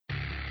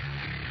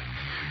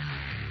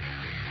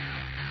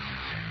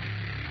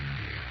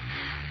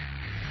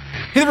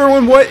Hey there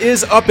everyone, what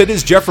is up? It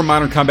is Jeff from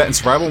Modern Combat and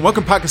Survival, and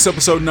welcome to podcast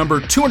episode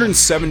number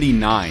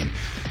 279.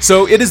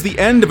 So it is the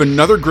end of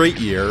another great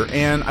year,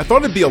 and I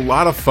thought it'd be a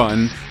lot of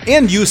fun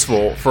and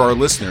useful for our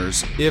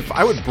listeners if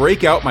I would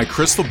break out my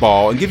crystal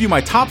ball and give you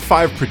my top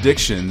 5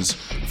 predictions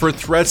for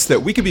threats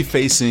that we could be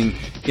facing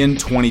in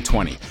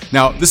 2020.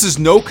 Now, this is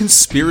no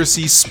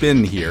conspiracy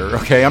spin here,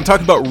 okay? I'm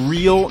talking about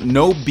real,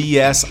 no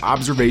BS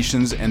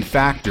observations and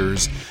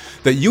factors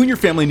that you and your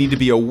family need to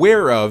be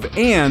aware of,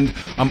 and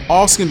I'm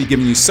also going to be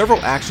giving you several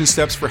action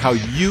steps for how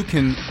you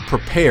can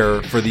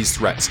prepare for these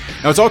threats.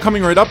 Now, it's all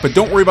coming right up, but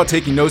don't worry about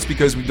taking notes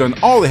because we've done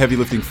all the heavy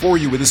lifting for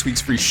you with this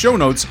week's free show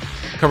notes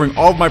covering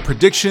all of my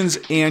predictions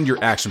and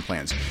your action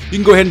plans. You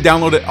can go ahead and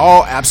download it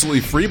all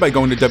absolutely free by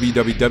going to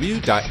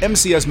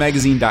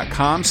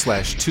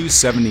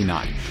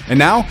www.mcsmagazine.com/279. And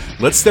now,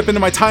 let's step into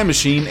my time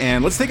machine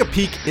and let's take a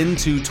peek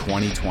into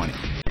 2020.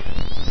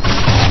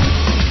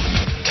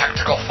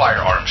 Tactical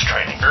firearms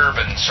training,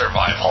 urban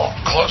survival,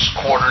 close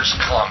quarters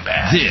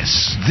combat.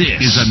 This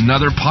is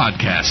another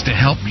podcast to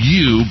help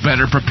you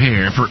better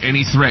prepare for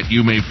any threat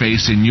you may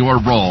face in your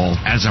role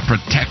as a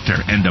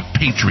protector and a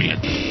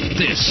patriot.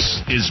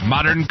 This is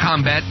Modern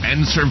Combat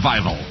and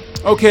Survival.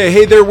 Okay,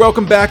 hey there,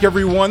 welcome back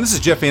everyone. This is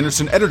Jeff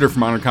Anderson, editor for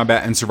Modern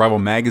Combat and Survival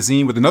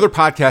magazine, with another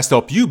podcast to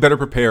help you better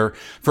prepare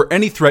for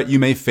any threat you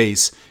may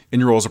face in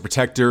your role as a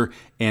protector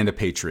and a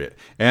patriot.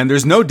 And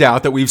there's no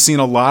doubt that we've seen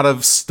a lot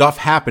of stuff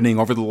happening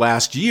over the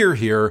last year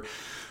here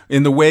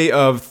in the way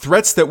of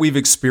threats that we've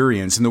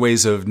experienced, in the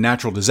ways of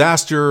natural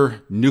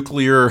disaster,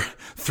 nuclear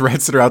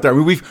threats that are out there. I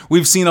mean,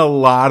 we've seen a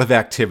lot of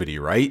activity,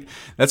 right?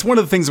 That's one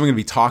of the things I'm going to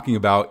be talking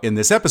about in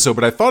this episode,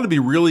 but I thought it'd be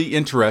really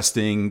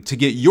interesting to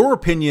get your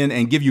opinion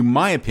and give you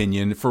my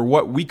opinion for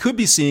what we could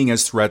be seeing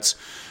as threats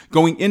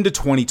going into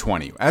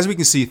 2020. As we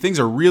can see, things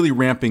are really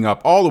ramping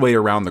up all the way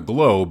around the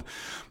globe.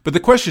 But the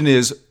question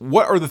is,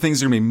 what are the things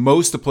that are going to be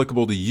most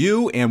applicable to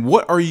you, and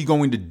what are you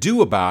going to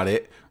do about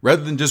it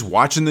rather than just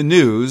watching the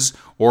news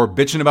or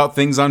bitching about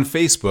things on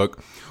Facebook?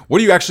 What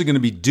are you actually going to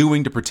be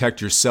doing to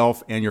protect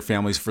yourself and your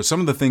families for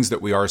some of the things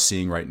that we are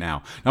seeing right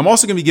now? Now, I'm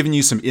also going to be giving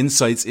you some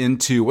insights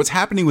into what's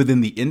happening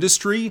within the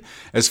industry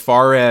as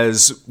far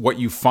as what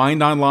you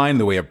find online in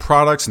the way of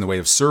products and the way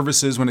of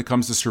services when it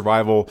comes to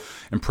survival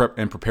and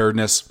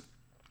preparedness.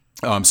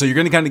 So you're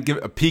going to kind of give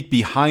a peek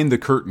behind the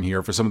curtain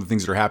here for some of the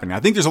things that are happening.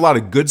 I think there's a lot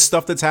of good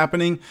stuff that's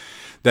happening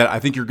that I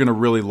think you're going to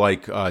really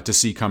like to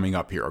see coming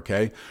up here,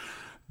 okay?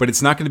 But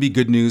it's not going to be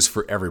good news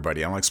for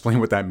everybody. I'll explain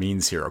what that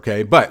means here,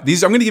 okay? But I'm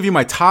going to give you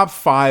my top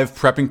 5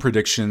 prepping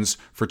predictions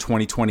for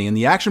 2020 and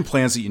the action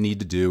plans that you need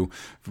to do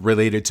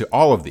related to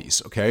all of these,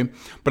 okay?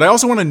 But I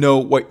also want to know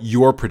what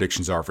your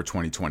predictions are for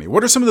 2020.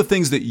 What are some of the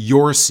things that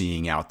you're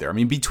seeing out there? I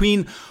mean,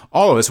 between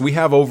all of us, we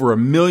have over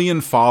 1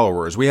 million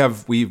followers.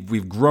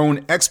 We've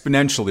grown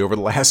exponentially over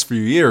the last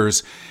few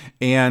years,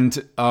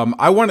 and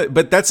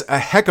but that's a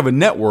heck of a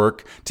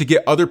network to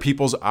get other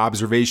people's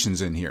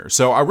observations in here.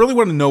 So I really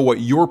want to know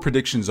what your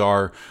predictions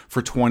are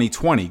for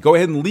 2020. Go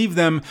ahead and leave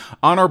them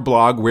on our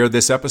blog where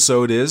this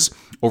episode is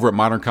over at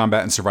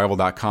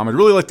moderncombatandsurvival.com. I'd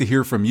really like to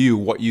hear from you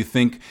what you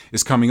think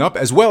is coming up,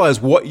 as well as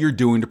what you're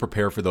doing to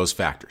prepare for those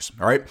factors.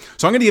 All right.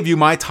 So I'm going to give you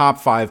my top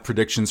 5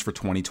 predictions for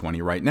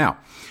 2020 right now.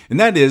 And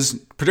that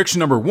is, prediction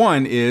number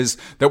 1 is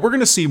that we're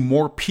going to see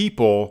more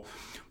people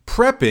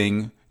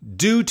prepping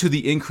due to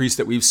the increase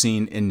that we've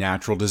seen in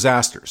natural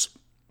disasters.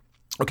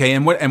 Okay,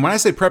 and when I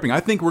say prepping, I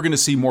think we're going to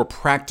see more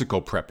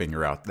practical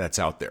prepping that's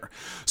out there.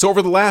 So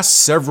over the last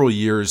several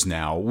years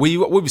now,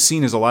 what we've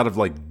seen is a lot of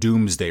like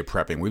doomsday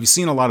prepping. We've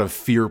seen a lot of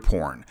fear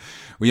porn.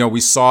 We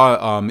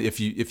saw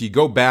if you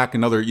go back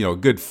another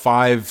good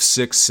 5,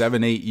 6,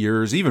 7, 8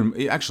 years,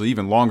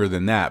 even longer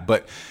than that.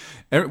 But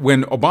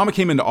when Obama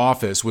came into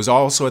office, was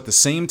also at the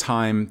same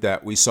time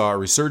that we saw a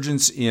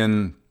resurgence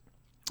in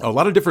a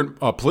lot of different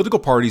political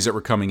parties that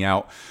were coming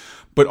out.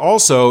 But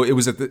also, it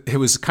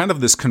was kind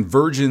of this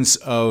convergence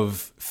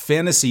of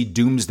fantasy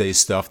doomsday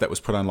stuff that was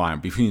put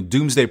online between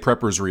Doomsday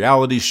Preppers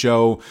reality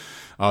show,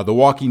 The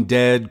Walking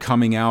Dead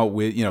coming out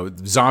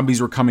with, zombies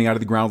were coming out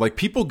of the ground. Like,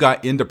 people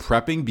got into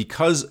prepping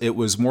because it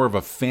was more of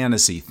a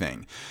fantasy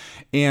thing.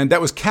 And that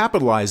was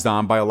capitalized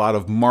on by a lot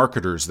of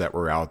marketers that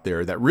were out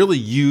there that really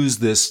used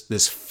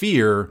this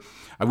fear.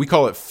 We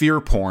call it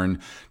fear porn,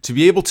 to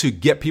be able to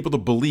get people to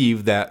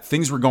believe that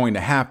things were going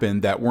to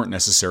happen that weren't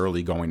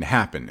necessarily going to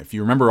happen. If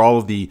you remember all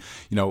of the,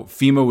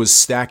 FEMA was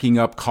stacking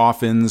up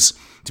coffins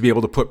to be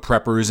able to put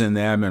preppers in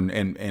them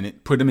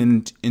and put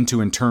them into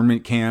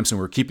internment camps,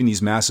 and we're keeping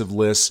these massive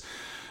lists.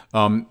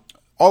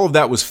 All of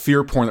that was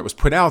fear porn that was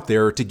put out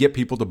there to get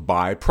people to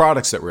buy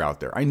products that were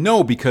out there. I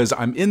know because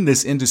I'm in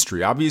this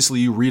industry.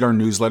 Obviously, you read our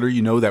newsletter.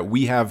 You know that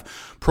we have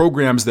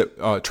programs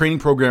training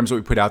programs that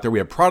we put out there. We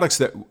have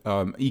products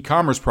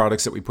e-commerce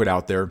products that we put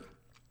out there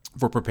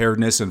for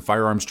preparedness and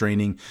firearms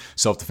training,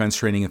 self-defense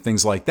training, and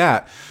things like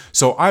that.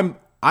 So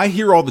I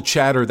hear all the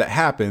chatter that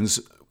happens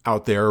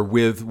out there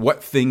with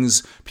what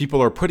things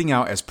people are putting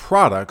out as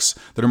products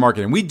that are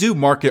marketing. We do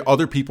market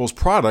other people's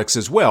products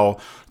as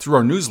well through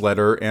our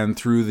newsletter and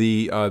through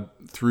the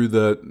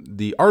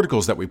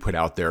articles that we put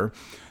out there.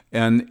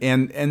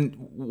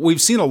 And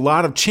we've seen a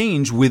lot of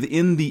change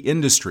within the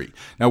industry.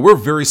 Now, we're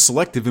very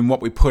selective in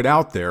what we put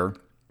out there,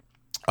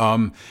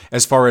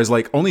 as far as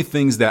like only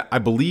things that I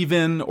believe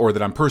in or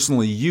that I'm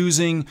personally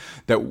using,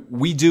 that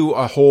we do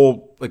a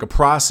whole like a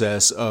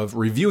process of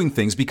reviewing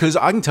things, because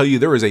I can tell you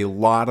there is a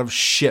lot of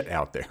shit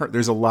out there.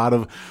 There's a lot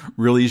of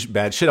really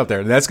bad shit out there.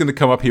 And that's going to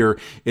come up here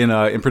in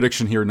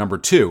prediction here number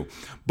 2.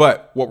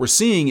 But what we're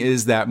seeing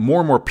is that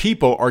more and more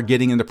people are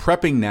getting into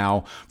prepping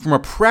now from a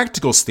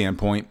practical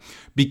standpoint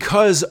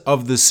because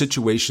of the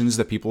situations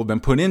that people have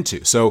been put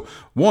into. So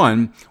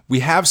one,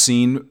 we have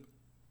seen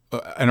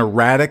an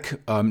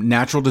erratic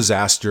natural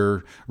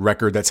disaster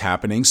record that's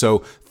happening. So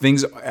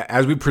things,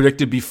 as we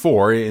predicted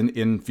before,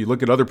 if you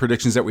look at other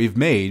predictions that we've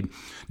made,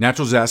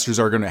 natural disasters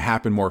are going to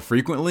happen more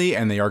frequently,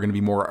 and they are going to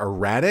be more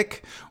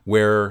erratic,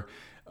 where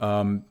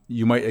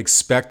you might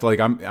expect, like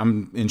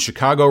I'm in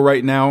Chicago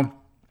right now,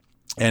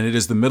 and it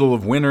is the middle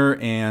of winter,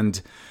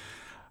 and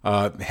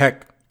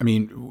heck, I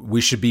mean, we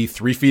should be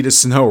 3 feet of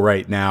snow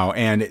right now,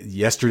 and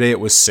yesterday it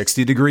was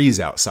 60 degrees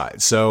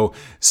outside. So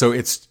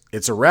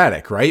it's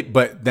erratic, right?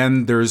 But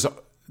then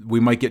we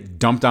might get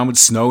dumped on with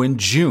snow in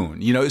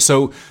June,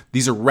 so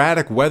these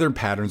erratic weather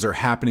patterns are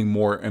happening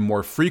more and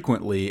more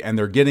frequently, and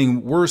they're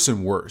getting worse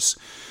and worse.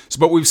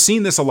 But we've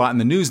seen this a lot in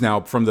the news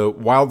now, from the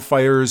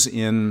wildfires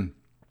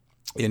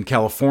in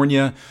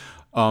California.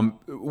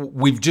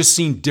 We've just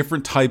seen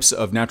different types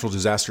of natural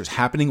disasters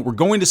happening. We're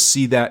going to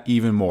see that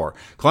even more.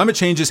 Climate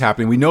change is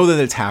happening. We know that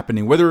it's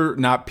happening. Whether or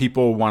not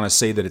people want to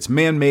say that it's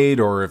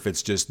man-made or if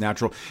it's just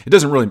natural, it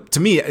doesn't really,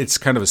 to me, it's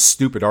kind of a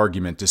stupid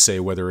argument to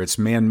say whether it's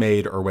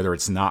man-made or whether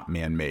it's not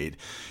man-made.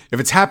 If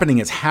it's happening,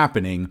 it's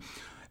happening.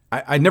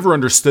 I never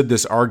understood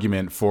this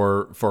argument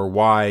for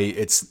why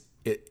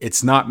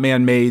it's not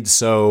man-made,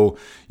 so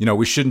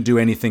we shouldn't do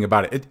anything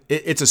about it.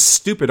 It's a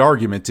stupid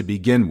argument to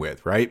begin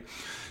with, right?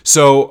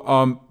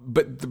 So,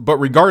 but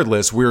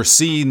regardless, we're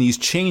seeing these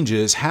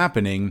changes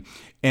happening,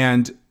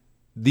 and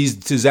these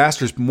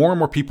disasters, more and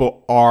more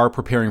people are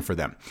preparing for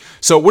them.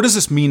 So what does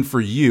this mean for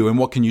you, and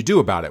what can you do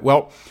about it?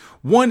 Well,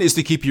 one is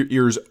to keep your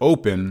ears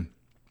open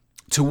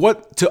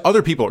to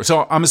other people.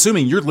 So I'm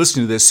assuming you're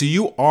listening to this, so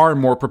you are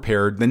more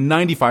prepared than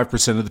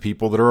 95% of the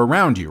people that are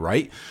around you,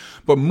 right?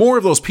 But more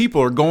of those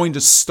people are going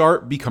to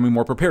start becoming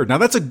more prepared. Now,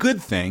 that's a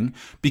good thing,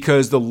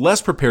 because the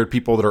less prepared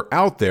people that are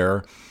out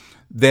there,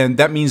 then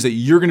that means that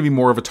you're going to be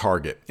more of a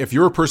target. If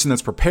you're a person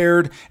that's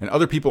prepared and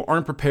other people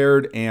aren't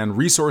prepared, and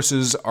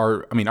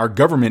our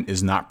government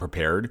is not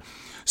prepared.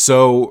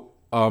 So,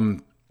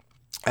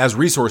 as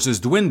resources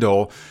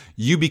dwindle,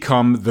 you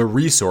become the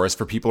resource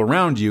for people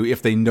around you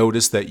if they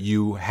notice that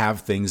you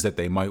have things that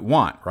they might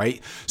want,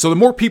 right? So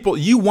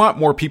you want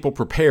more people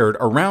prepared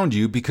around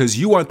you, because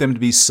you want them to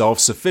be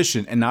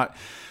self-sufficient and not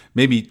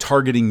maybe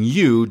targeting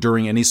you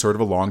during any sort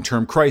of a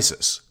long-term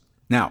crisis.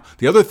 Now,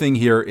 the other thing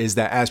here is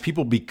that as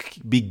people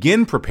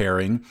begin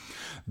preparing,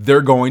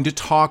 they're going to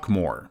talk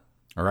more,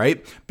 all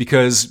right?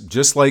 Because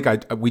just like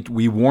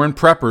we warn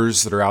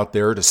preppers that are out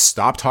there to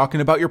stop talking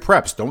about your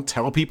preps. Don't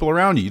tell people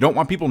around you. You don't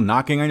want people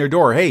knocking on your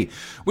door. Hey,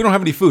 we don't have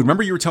any food.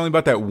 Remember you were telling me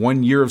about that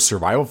 1 year of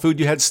survival food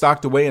you had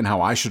stocked away and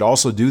how I should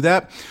also do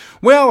that?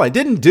 Well, I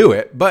didn't do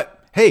it,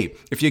 but hey,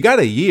 if you got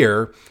a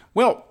year,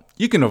 well,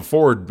 you can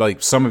afford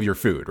like some of your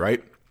food,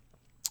 right?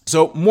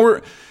 So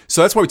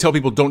that's why we tell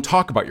people don't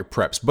talk about your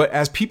preps. But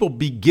as people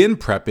begin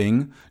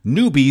prepping,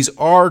 newbies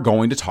are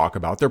going to talk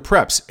about their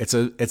preps.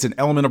 It's an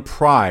element of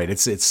pride.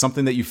 It's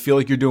something that you feel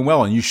like you're doing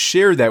well, and you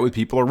share that with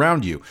people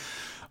around you.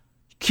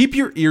 Keep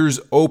your ears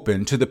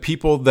open to the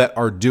people that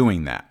are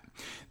doing that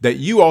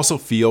you also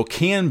feel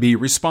can be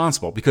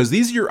responsible, because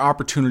these are your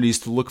opportunities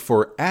to look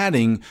for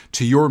adding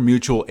to your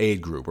mutual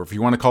aid group, or if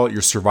you want to call it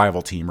your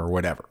survival team or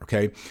whatever.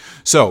 Okay.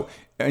 So,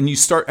 but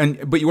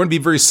you want to be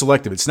very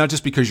selective. It's not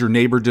just because your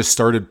neighbor just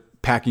started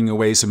packing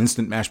away some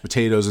instant mashed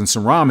potatoes and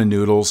some ramen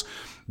noodles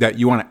that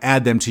you want to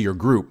add them to your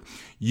group.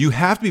 You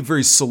have to be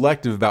very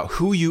selective about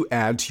who you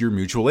add to your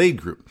mutual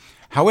aid group.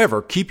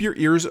 However, keep your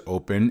ears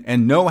open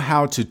and know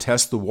how to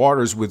test the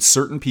waters with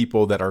certain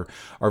people that are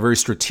very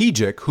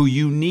strategic, who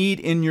you need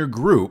in your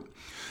group,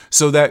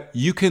 so that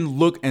you can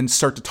look and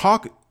start to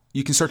talk.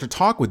 You can start to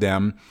talk with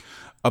them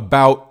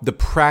about the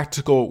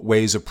practical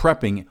ways of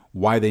prepping,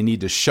 why they need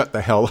to shut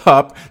the hell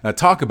up, not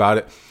talk about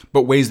it,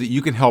 but ways that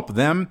you can help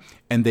them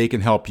and they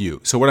can help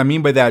you. So what I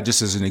mean by that,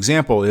 just as an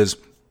example, is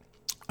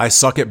I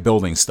suck at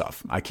building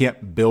stuff. I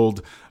can't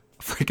build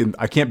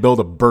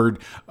a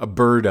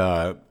bird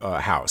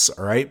house.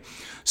 All right.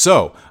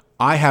 So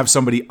I have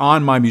somebody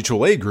on my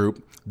mutual aid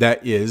group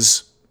that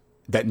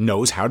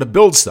knows how to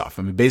build stuff.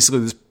 I mean,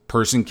 basically this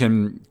person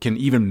can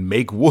even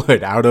make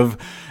wood out of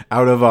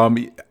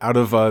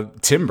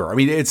timber. I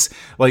mean, it's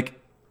like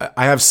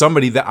I have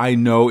somebody that I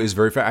know is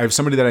very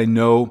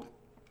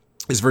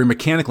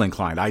mechanically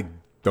inclined. I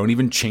don't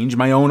even change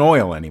my own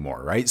oil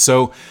anymore, right?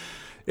 So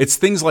it's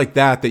things like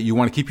that you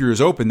want to keep your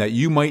ears open, that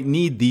you might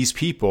need these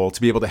people to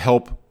be able to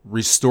help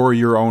restore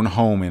your own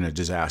home in a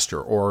disaster,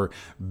 or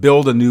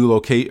build a new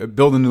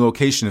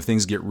location if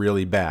things get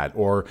really bad,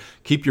 or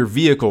keep your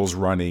vehicles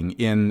running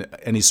in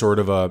any sort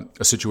of a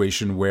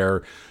situation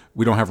where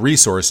we don't have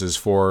resources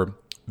for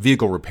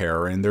vehicle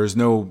repair and there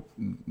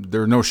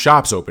are no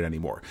shops open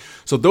anymore.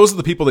 So those are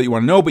the people that you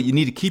want to know, but you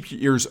need to keep your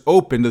ears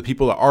open to the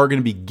people that are going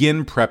to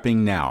begin prepping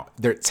now.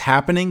 It's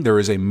happening. There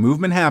is a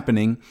movement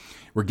happening.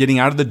 We're getting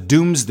out of the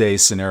doomsday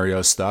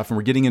scenario stuff and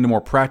we're getting into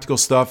more practical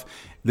stuff.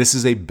 This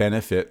is a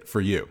benefit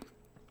for you.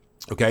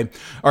 Okay.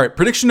 All right.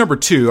 Prediction number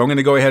 2. I'm going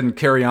to go ahead and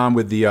carry on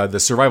with the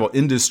survival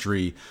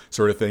industry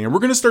sort of thing. And we're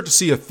going to start to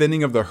see a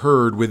thinning of the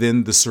herd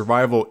within the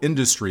survival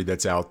industry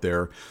that's out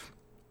there,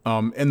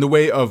 and the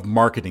way of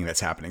marketing that's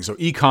happening. So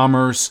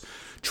e-commerce,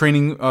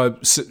 training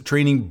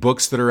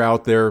books that are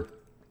out there.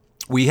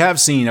 We have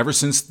seen ever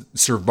since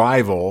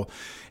survival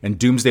and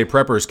Doomsday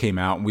Preppers came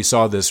out, and we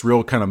saw this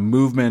real kind of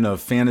movement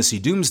of fantasy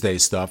doomsday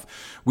stuff,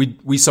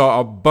 we saw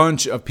a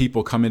bunch of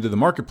people come into the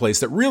marketplace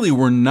that really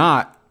were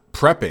not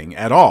prepping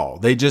at all.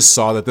 They just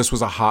saw that this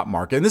was a hot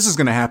market, and this is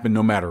going to happen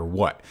no matter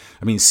what.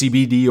 I mean,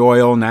 CBD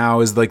oil now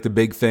is like the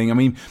big thing. I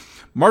mean,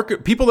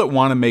 people that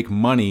want to make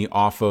money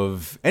off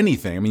of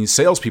anything, I mean,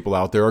 salespeople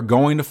out there are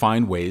going to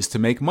find ways to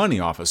make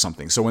money off of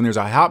something. So when there's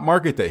a hot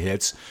market that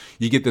hits,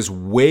 you get this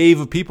wave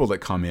of people that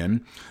come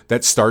in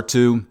that start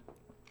to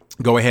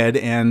go ahead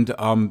and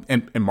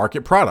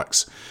market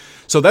products.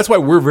 So that's why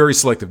we're very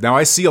selective. Now,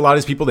 I see a lot of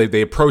these people,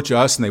 they approach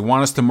us and they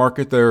want us to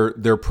market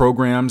their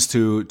programs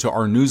to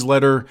our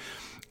newsletter,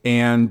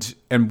 and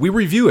we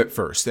review it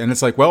first. And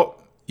it's like,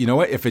 well, you know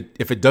what? If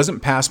it doesn't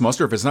pass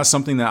muster, if it's not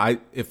something that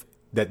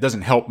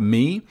doesn't help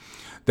me,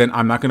 then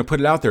I'm not going to put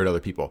it out there to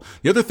other people.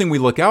 The other thing we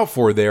look out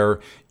for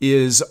there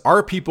is,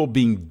 are people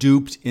being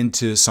duped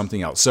into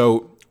something else?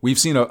 So we've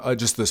seen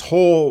just this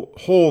whole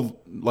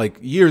like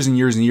years and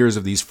years and years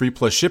of these free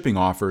plus shipping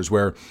offers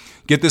where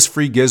get this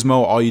free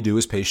gizmo, all you do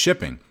is pay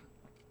shipping.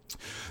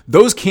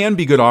 Those can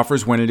be good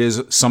offers when it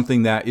is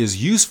something that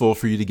is useful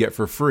for you to get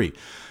for free.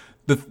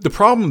 The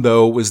problem,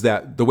 though, was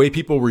that the way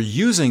people were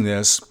using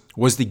this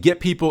was to get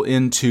people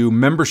into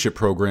membership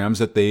programs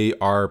that they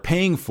are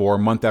paying for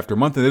month after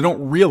month, and they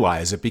don't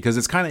realize it because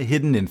it's kind of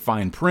hidden in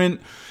fine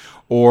print,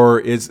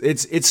 or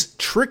it's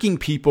tricking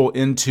people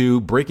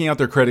into breaking out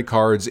their credit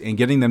cards and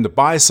getting them to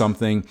buy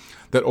something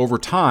that over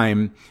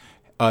time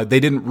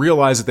they didn't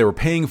realize that they were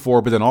paying for,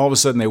 but then all of a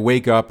sudden they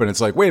wake up and it's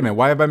like, wait a minute,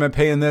 why have I been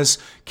paying this?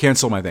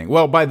 Cancel my thing.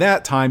 Well, by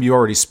that time, you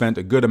already spent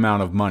a good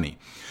amount of money.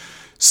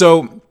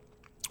 So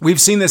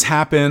we've seen this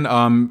happen.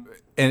 And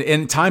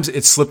at times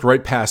it's slipped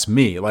right past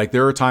me. Like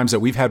there are times that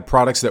we've had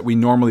products that we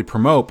normally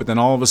promote, but then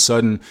all of a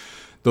sudden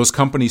those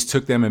companies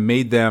took them and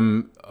made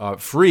them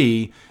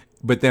free,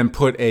 but then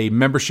put a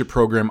membership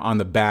program on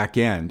the back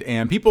end.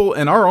 And people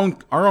and our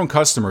own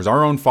customers,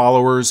 our own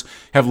followers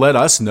have let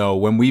us know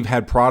when we've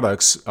had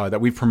products that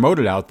we've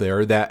promoted out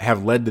there that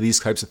have led to these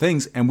types of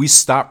things, and we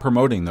stopped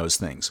promoting those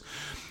things.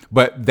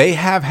 But they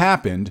have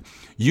happened.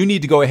 You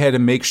need to go ahead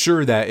and make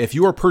sure that if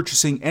you are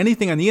purchasing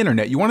anything on the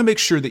internet, you want to make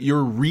sure that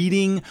you're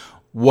reading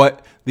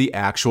what the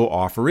actual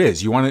offer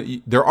is.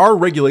 There are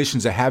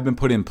regulations that have been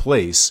put in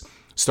place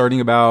starting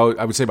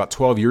about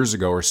 12 years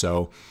ago or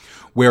so,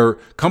 where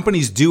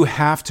companies do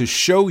have to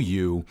show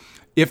you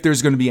if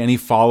there's going to be any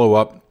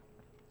follow-up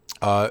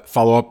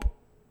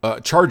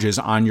charges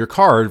on your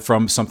card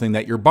from something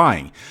that you're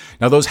buying.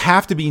 Now, those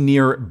have to be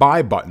near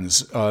buy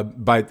buttons.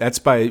 That's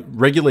by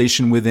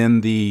regulation within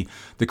the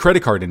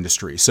credit card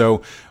industry.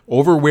 So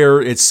over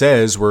where it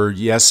says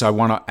yes, I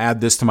want to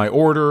add this to my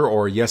order,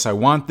 or yes, I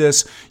want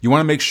this, you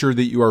want to make sure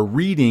that you are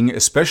reading,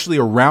 especially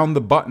around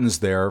the buttons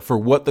there, for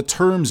what the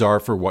terms are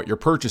for what you're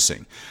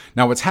purchasing.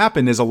 Now, what's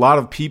happened is a lot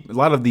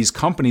of these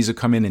companies have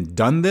come in and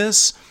done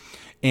this,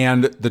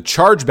 and the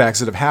chargebacks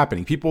that have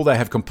happened, people that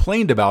have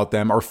complained about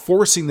them are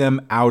forcing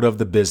them out of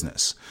the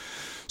business.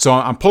 So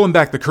I'm pulling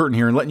back the curtain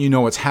here and letting you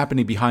know what's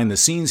happening behind the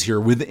scenes here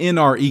within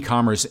our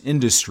e-commerce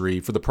industry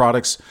for the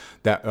products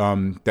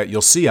that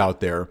you'll see out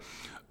there.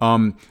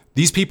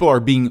 These people are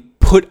being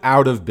put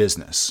out of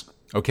business,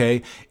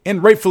 okay?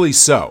 And rightfully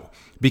so,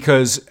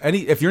 because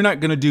if you're not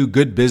going to do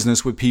good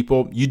business with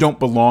people, you don't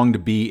belong to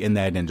be in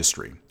that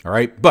industry, all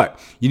right? But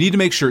you need to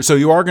make sure, so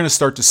you are going to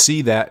start to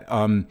see that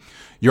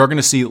you are going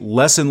to see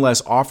less and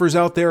less offers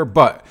out there,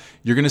 but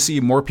you're going to see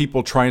more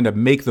people trying to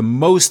make the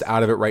most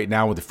out of it right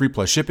now with the free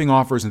plus shipping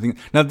offers and things.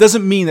 Now, it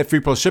doesn't mean that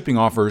free plus shipping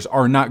offers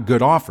are not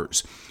good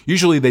offers.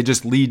 Usually they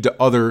just lead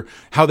to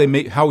how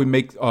we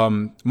make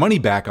money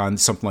back on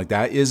something like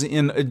that is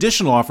in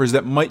additional offers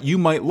that you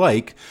might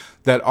like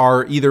that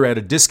are either at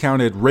a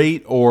discounted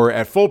rate or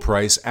at full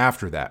price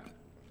after that.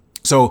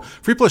 So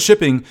free plus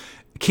shipping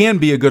can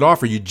be a good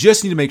offer. You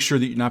just need to make sure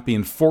that you're not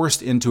being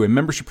forced into a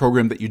membership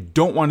program that you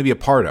don't want to be a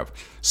part of.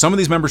 Some of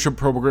these membership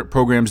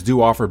programs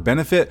do offer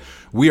benefit.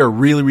 We are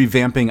really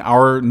revamping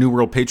our New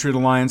World Patriot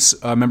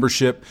Alliance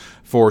membership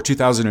for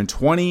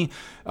 2020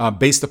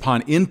 based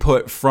upon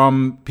input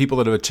from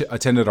people that have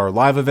attended our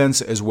live events,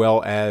 as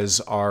well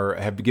as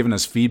have given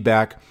us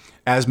feedback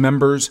as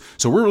members.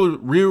 So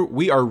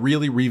we are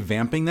really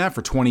revamping that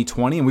for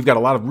 2020, and we've got a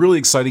lot of really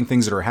exciting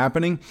things that are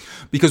happening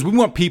because we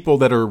want people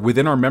that are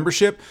within our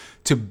membership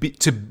to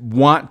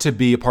want to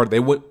be a part of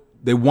it.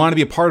 They want to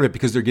be a part of it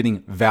because they're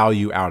getting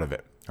value out of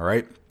it. All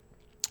right.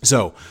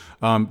 So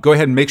go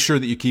ahead and make sure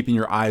that you're keeping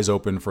your eyes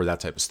open for that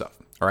type of stuff.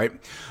 All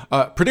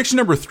right. Prediction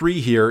number 3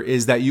 here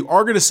is that you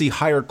are going to see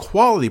higher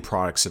quality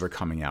products that are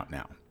coming out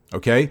now.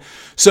 Okay.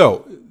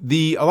 So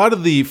a lot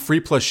of the free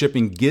plus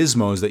shipping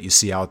gizmos that you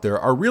see out there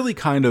are really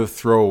kind of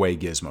throwaway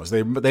gizmos.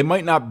 They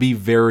might not be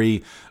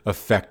very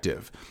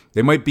effective.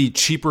 They might be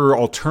cheaper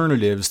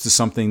alternatives to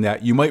something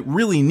that you might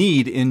really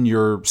need in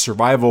your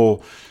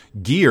survival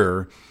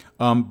gear,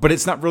 but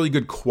it's not really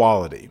good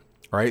quality.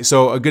 All right.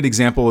 So a good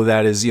example of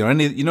that is,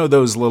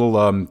 those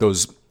little,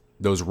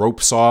 those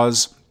rope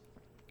saws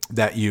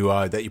that you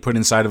put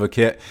inside of a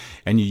kit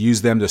and you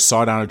use them to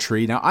saw down a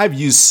tree. Now, I've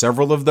used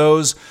several of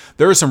those.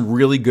 There are some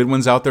really good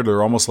ones out there that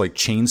are almost like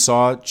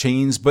chainsaw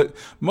chains, but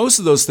most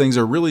of those things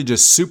are really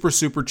just super,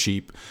 super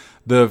cheap.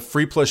 The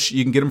free plus,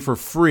 you can get them for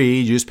free.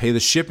 You just pay the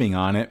shipping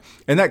on it,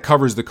 and that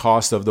covers the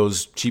cost of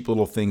those cheap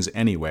little things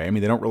anyway. I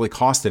mean, they don't really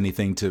cost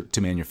anything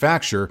to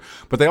manufacture,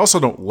 but they also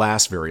don't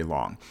last very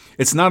long.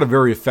 It's not a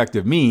very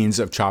effective means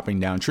of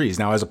chopping down trees.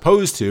 Now, as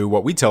opposed to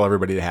what we tell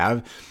everybody to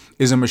have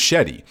is a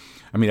machete.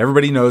 I mean,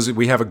 everybody knows that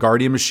we have a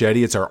Guardian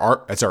machete. It's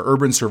our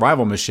urban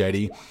survival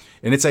machete,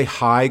 and it's a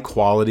high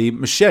quality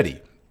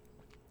machete.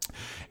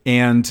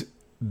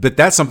 But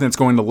that's something that's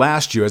going to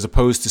last you as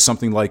opposed to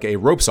something like a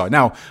rope saw.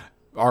 Now,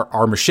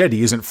 our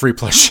machete isn't free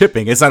plus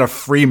shipping. It's not a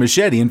free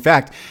machete. In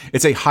fact,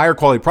 it's a higher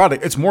quality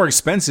product. It's more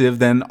expensive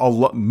than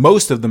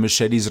most of the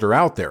machetes that are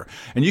out there.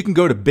 And you can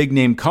go to big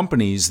name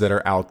companies that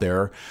are out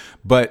there,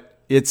 but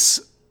it's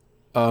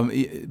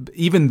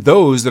even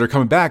those that are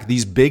coming back,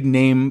 these big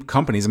name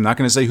companies, I'm not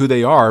going to say who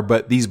they are,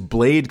 but these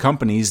blade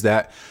companies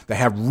that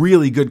have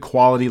really good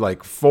quality,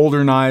 like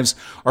folder knives,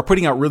 are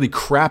putting out really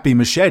crappy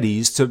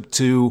machetes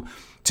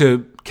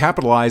to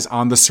capitalize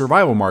on the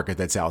survival market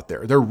that's out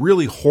there. They're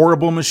really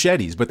horrible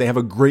machetes, but they have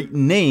a great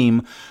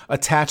name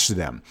attached to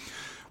them.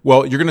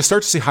 Well, you're going to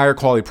start to see higher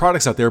quality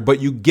products out there, but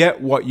you get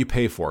what you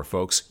pay for,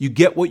 folks. You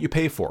get what you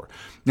pay for.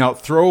 Now,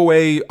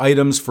 throwaway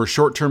items for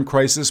short-term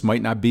crisis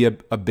might not be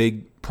a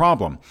big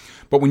problem.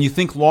 But when you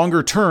think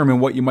longer term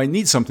and what you might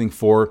need something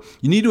for,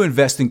 you need to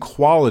invest in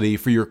quality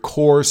for your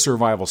core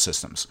survival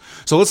systems.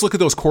 So let's look at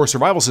those core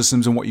survival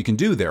systems and what you can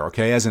do there,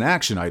 okay, as an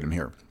action item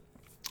here.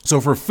 So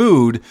for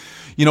food,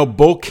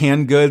 bulk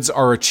canned goods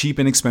are a cheap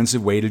and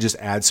expensive way to just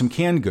add some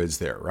canned goods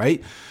there,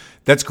 right?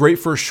 That's great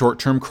for a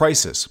short-term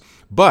crisis.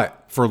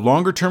 But for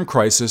longer-term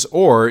crisis,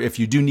 or if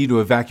you do need to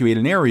evacuate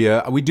an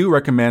area, we do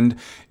recommend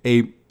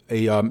a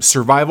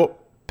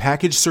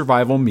packaged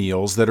survival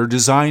meals that are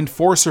designed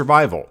for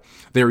survival.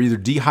 They're either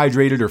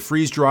dehydrated or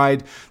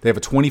freeze-dried. They have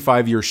a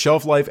 25-year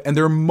shelf life, and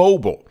they're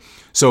mobile.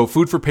 So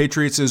Food for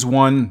Patriots is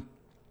one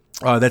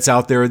that's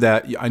out there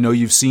that I know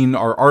you've seen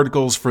our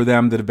articles for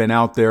them that have been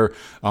out there.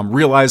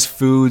 Realize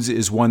Foods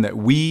is one that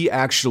we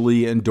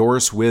actually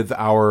endorse with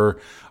our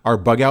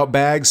bug out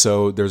bag.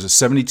 So there's a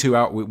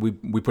 72-hour,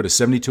 we put a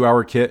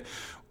 72-hour kit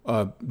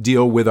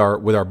deal with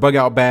our bug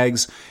out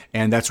bags,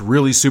 and that's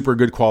really super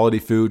good quality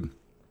food.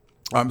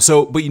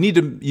 But you need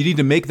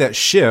to make that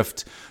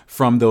shift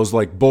from those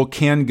like bulk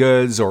canned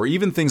goods or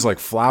even things like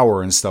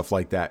flour and stuff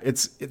like that.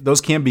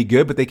 Those can be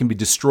good, but they can be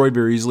destroyed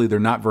very easily. They're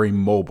not very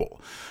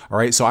mobile. All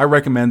right. So I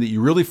recommend that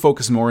you really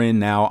focus more in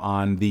now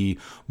on the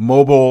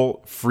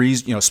mobile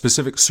freeze,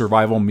 specific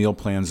survival meal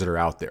plans that are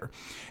out there.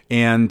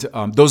 And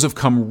those have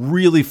come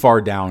really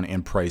far down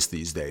in price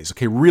these days.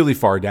 Okay. Really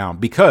far down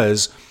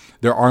because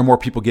there are more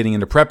people getting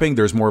into prepping.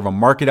 There's more of a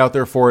market out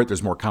there for it.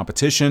 There's more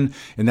competition,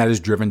 and that has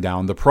driven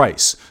down the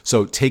price.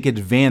 So take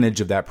advantage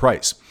of that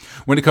price.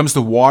 When it comes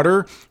to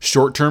water,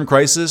 short-term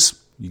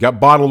crisis, you got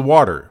bottled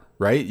water,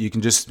 right? You can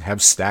just have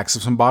stacks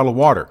of some bottled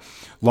water.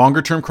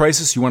 Longer-term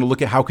crisis, you want to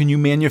look at how can you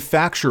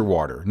manufacture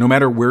water, no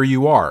matter where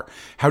you are.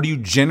 How do you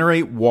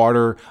generate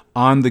water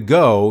on the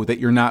go that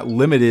you're not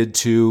limited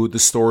to the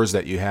stores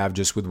that you have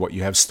just with what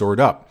you have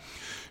stored up?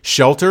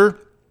 Shelter.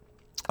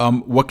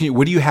 What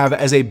do you have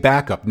as a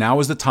backup? Now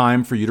is the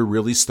time for you to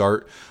really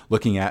start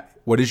looking at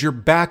what is your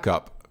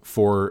backup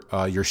for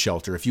your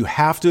shelter. If you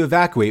have to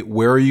evacuate,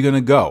 where are you going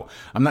to go?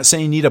 I'm not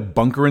saying you need a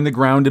bunker in the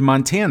ground in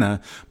Montana,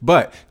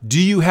 but do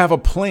you have a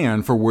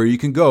plan for where you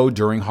can go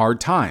during hard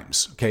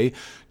times? Okay.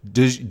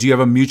 Do you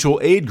have a mutual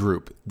aid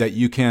group that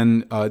you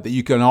can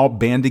all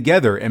band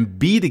together and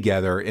be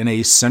together in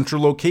a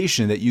central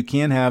location that you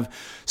can have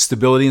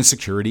stability and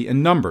security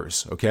in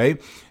numbers? Okay.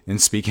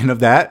 And speaking of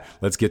that,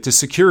 let's get to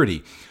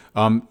security.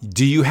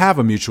 Do you have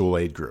a mutual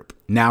aid group?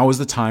 Now is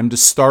the time to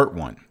start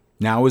one.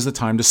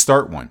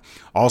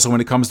 Also,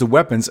 when it comes to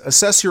weapons,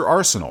 assess your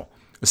arsenal.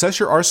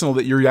 Assess your arsenal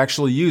that you're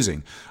actually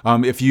using.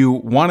 If you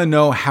want to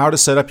know how to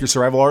set up your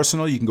survival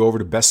arsenal, you can go over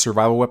to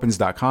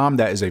bestsurvivalweapons.com.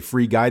 That is a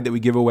free guide that we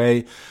give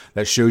away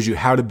that shows you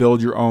how to build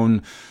your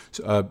own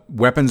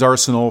weapons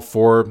arsenal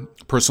for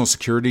personal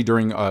security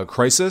during a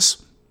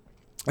crisis.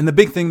 And the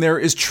big thing there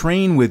is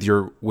train with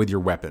your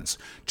weapons.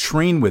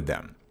 Train with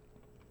them.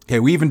 Okay,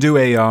 we even do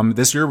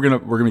this year we're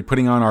gonna be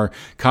putting on our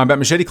combat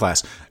machete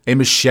class. A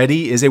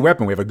machete is a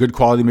weapon. We have a good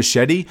quality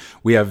machete.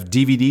 We have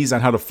DVDs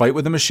on how to fight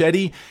with a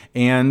machete,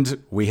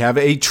 and we have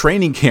a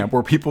training camp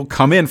where people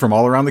come in from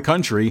all around the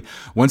country.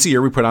 Once a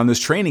year, we put on this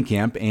training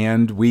camp,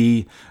 and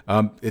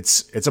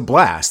it's a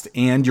blast.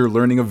 And you're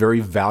learning a very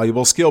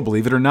valuable skill.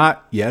 Believe it or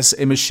not, yes,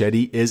 a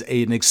machete is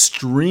an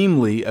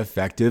extremely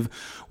effective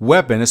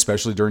weapon,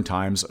 especially during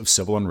times of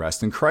civil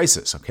unrest and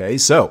crisis. Okay,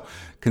 so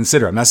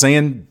consider. I'm not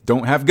saying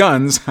don't have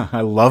guns.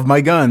 I love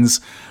my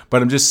guns,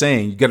 but I'm just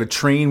saying you got to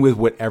train with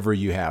whatever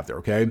you have there,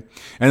 okay? And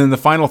then the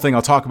final thing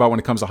I'll talk about when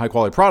it comes to high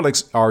quality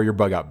products are your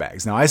bug out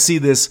bags. Now I see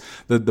this,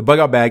 the bug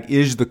out bag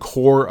is the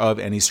core of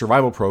any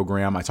survival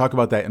program. I talk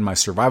about that in my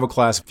survival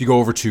class. If you go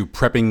over to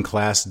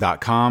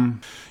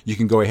preppingclass.com, you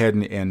can go ahead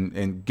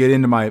and get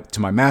into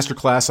my master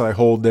class that I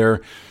hold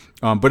there.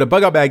 But a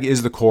bug out bag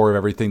is the core of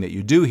everything that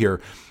you do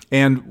here.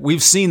 And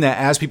we've seen that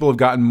as people have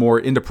gotten more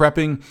into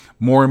prepping,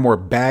 more and more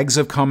bags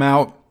have come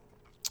out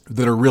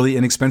that are really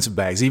inexpensive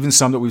bags. Even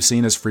some that we've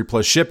seen as free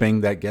plus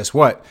shipping that, guess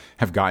what,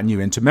 have gotten you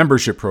into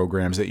membership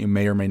programs that you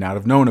may or may not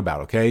have known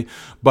about, okay?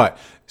 But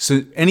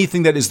so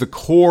anything that is the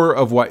core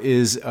of what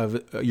is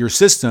of your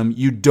system,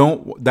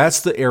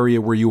 that's the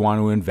area where you want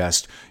to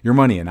invest your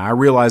money in. I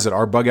realize that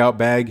our bug out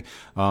bag,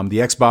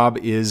 the X-Bob,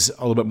 is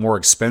a little bit more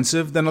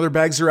expensive than other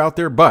bags that are out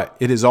there, but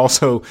it is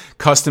also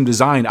custom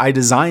designed. I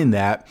designed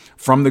that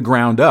from the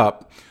ground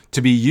up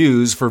to be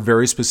used for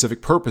very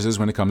specific purposes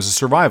when it comes to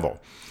survival.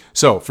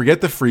 So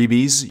forget the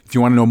freebies. If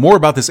you want to know more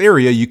about this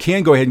area, you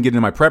can go ahead and get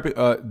into my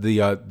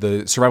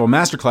the survival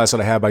masterclass that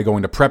I have by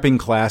going to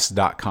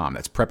preppingclass.com.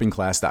 That's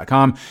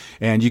preppingclass.com,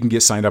 and you can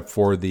get signed up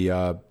for the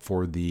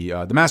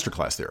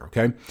masterclass there.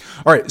 Okay.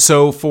 All right.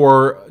 So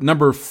for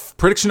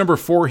prediction number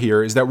 4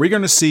 here is that we're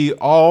going to see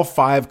all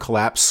 5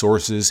 collapse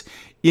sources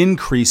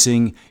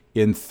increasing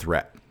in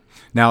threat.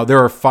 Now there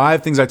are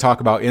 5 things I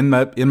talk about in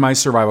my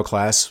survival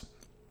class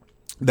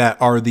that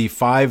are the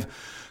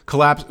 5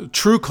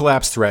 true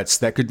collapse threats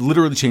that could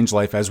literally change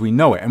life as we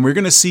know it. And we're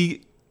going to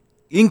see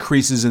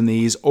increases in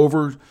these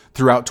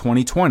throughout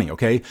 2020,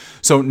 okay?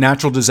 So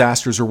natural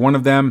disasters are one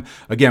of them.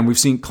 Again, we've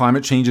seen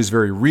climate change is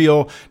very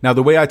real. Now,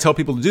 the way I tell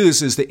people to do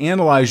this is to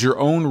analyze your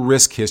own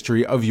risk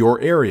history of your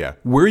area.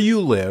 Where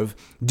you live,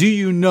 do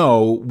you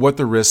know what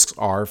the risks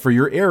are for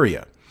your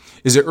area?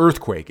 Is it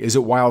earthquake? Is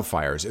it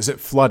wildfires? Is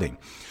it flooding?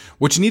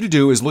 What you need to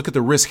do is look at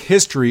the risk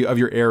history of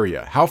your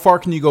area. How far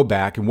can you go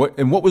back, and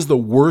what was the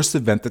worst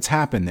event that's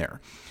happened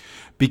there?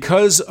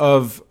 Because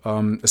of,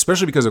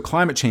 especially because of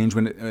climate change,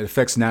 when it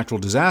affects natural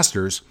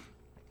disasters,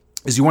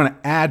 is you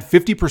want to add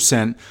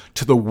 50%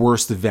 to the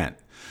worst event.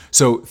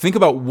 So think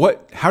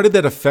about how did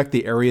that affect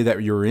the area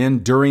that you're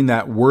in during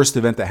that worst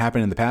event that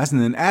happened in the past,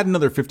 and then add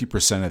another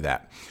 50% of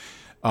that.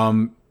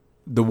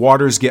 The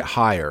waters get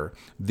higher.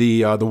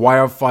 The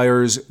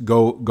wildfires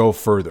go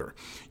further.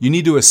 You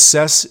need to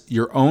assess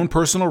your own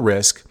personal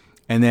risk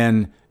and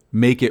then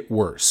make it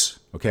worse.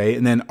 Okay,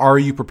 and then are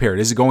you prepared?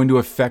 Is it going to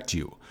affect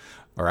you?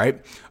 All right.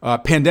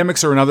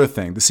 Pandemics are another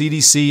thing. The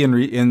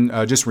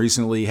CDC just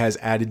recently has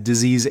added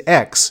Disease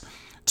X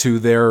to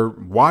their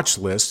watch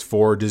list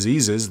for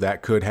diseases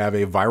that could have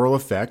a viral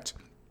effect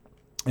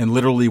and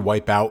literally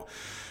wipe out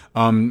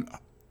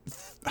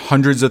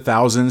hundreds of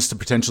thousands to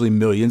potentially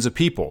millions of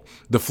people.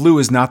 The flu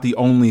is not the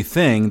only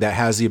thing that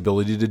has the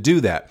ability to do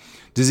that.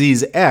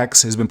 Disease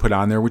X has been put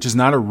on there, which is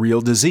not a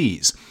real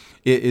disease.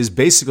 It is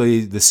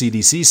basically the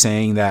CDC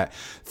saying that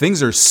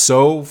things are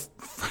so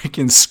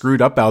freaking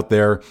screwed up out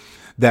there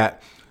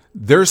that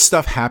there's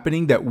stuff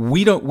happening that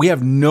we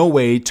have no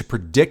way to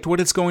predict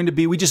what it's going to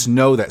be. We just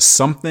know that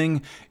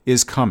something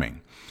is coming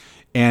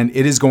and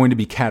it is going to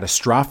be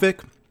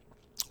catastrophic.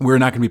 We're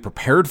not going to be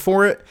prepared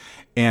for it.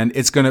 And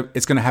it's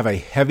gonna have a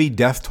heavy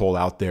death toll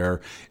out there.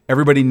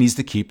 Everybody needs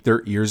to keep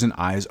their ears and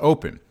eyes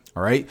open.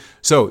 All right.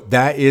 So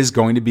that is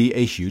going to be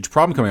a huge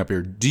problem coming up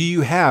here. Do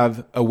you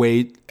have a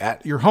way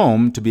at your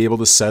home to be able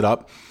to set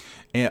up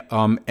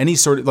any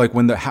sort of, like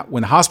when the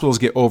hospitals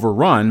get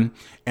overrun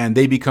and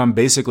they become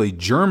basically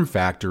germ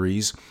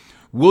factories?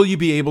 Will you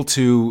be able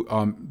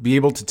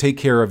to take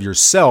care of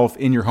yourself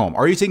in your home?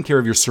 Are you taking care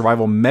of your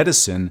survival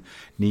medicine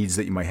needs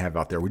that you might have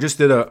out there? We just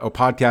did a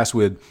podcast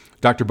with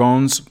Dr.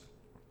 Bones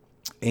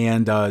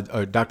and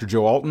Dr.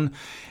 Joe Alton,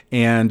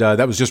 and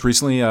that was just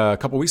recently a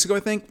couple weeks ago,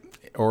 I think,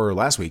 or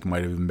last week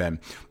might have even been.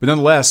 But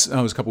nonetheless, it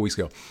was a couple weeks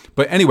ago.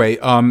 But anyway,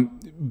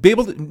 be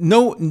able to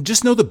know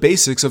the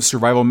basics of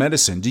survival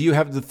medicine. Do you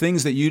have the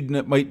things that you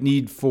might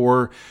need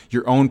for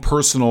your own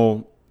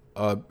personal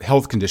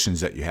health conditions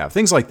that you have?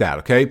 Things like that,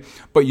 okay?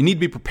 But you need to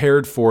be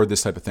prepared for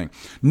this type of thing.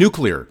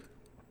 Nuclear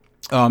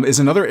is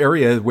another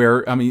area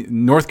where,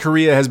 North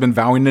Korea has been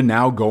vowing to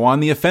now go on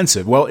the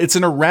offensive. Well, it's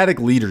an erratic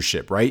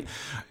leadership, right?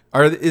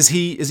 Is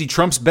he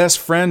Trump's best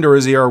friend or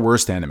is he our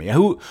worst enemy?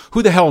 Who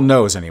the hell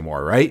knows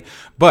anymore, right?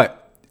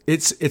 But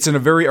it's in a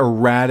very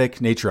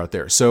erratic nature out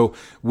there. So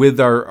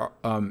with our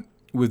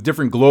with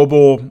different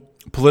global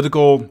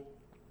political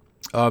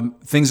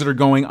things that are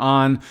going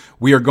on,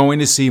 we are going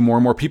to see more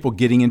and more people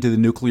getting into the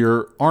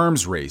nuclear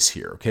arms race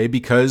here, okay?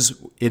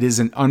 Because it is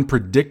an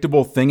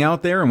unpredictable thing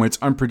out there, and when it's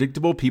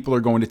unpredictable, people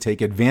are going to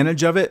take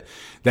advantage of it.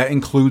 That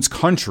includes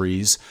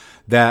countries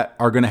that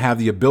are going to have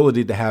the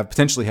ability to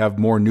potentially have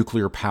more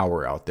nuclear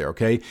power out there,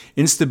 okay?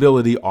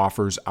 Instability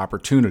offers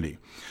opportunity.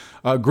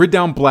 Grid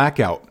down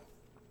blackout.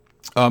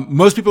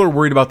 Most people are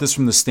worried about this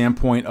from the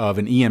standpoint of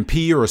an EMP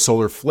or a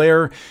solar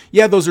flare.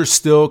 Yeah, those are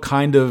still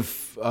kind of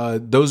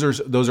those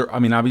are. I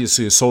mean,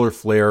 obviously, a solar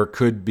flare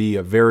could be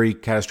a very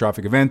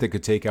catastrophic event that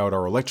could take out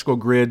our electrical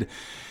grid,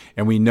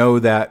 and we know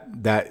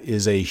that that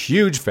is a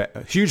huge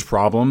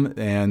problem.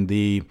 And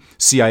the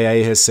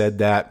CIA has said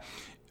that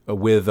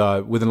with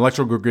an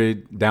electrical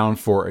grid down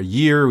for a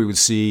year, we would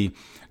see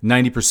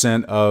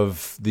 90%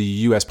 of the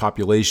U.S.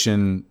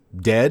 population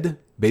dead,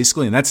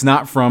 basically, and it's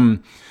not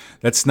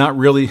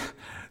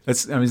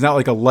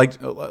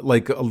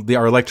like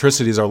our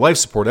electricity is our life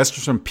support. That's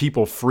just from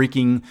people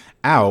freaking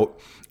out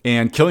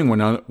and killing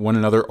one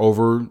another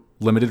over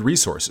limited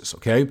resources.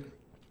 Okay.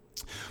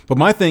 But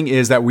my thing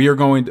is that we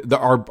are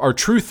our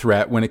true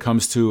threat when it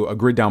comes to a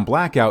grid down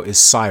blackout is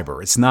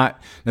cyber. It's not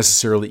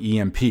necessarily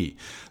EMP.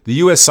 The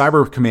U.S.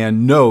 Cyber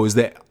Command knows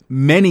that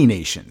many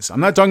nations, I'm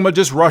not talking about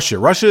just Russia.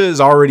 Russia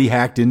is already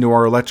hacked into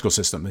our electrical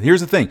system. But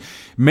here's the thing.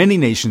 Many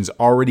nations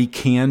already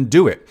can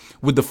do it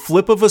with the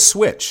flip of a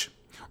switch.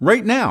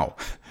 Right now,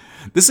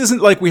 this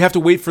isn't like we have to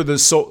wait for the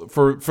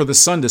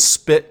sun to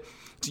spit,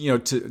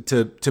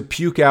 to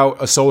puke out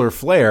a solar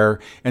flare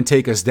and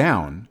take us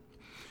down.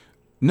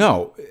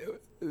 No,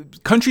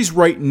 countries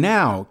right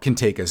now can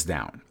take us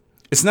down.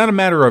 It's not a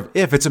matter of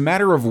if, it's a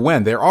matter of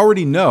when. They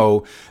already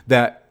know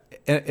that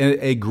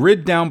a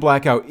grid down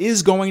blackout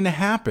is going to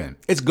happen.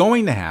 It's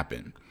going to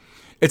happen.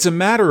 It's a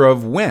matter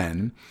of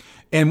when,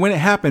 and when it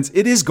happens,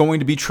 it is going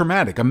to be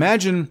traumatic.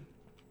 Imagine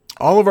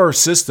all of our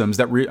systems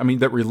that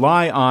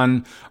rely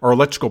on our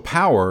electrical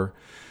power,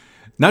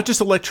 not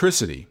just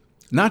electricity,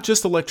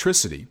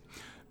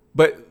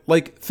 but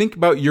like think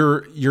about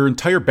your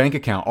entire bank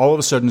account all of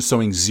a sudden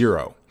showing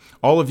zero.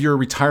 All of your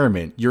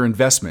retirement, your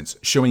investments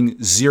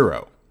showing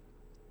zero.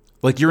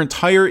 Like your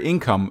entire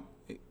income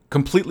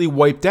completely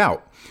wiped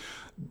out.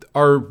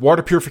 Our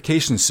water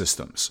purification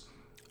systems,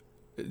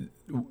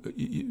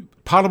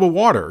 potable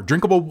water,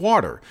 drinkable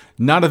water,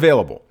 not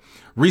available.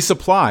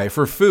 Resupply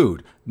for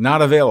food,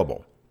 not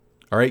available.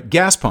 All right,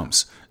 gas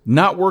pumps,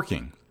 not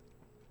working.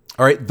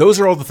 All right, those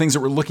are all the things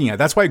that we're looking at.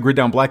 That's why grid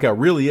down blackout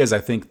really is, I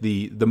think,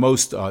 the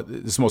most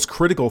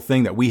critical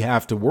thing that we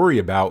have to worry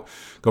about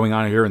going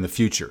on here in the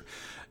future.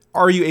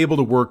 Are you able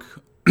to work?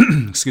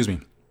 Excuse me.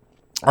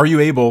 Are you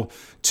able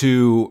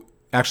to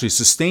actually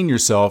sustain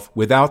yourself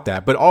without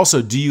that? But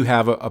also, do you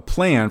have a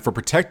plan for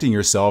protecting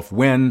yourself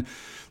when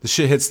the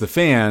shit hits the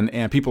fan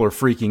and people are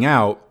freaking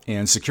out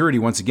and security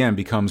once again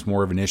becomes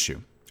more of an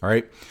issue? All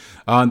right.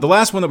 The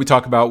last one that we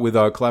talk about with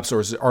collapse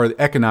sources are the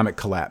economic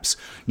collapse.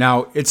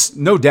 Now, it's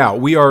no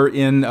doubt we are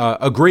in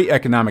a great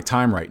economic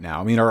time right now.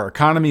 I mean, our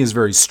economy is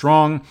very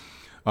strong.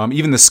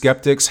 Even the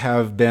skeptics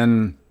have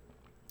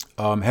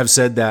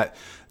said that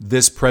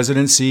this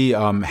presidency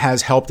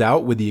has helped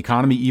out with the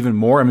economy even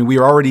more. I mean, we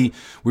were already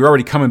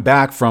coming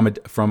back from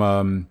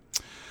a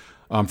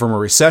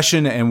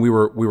recession, and we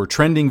were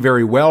trending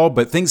very well,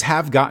 but things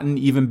have gotten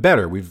even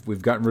better.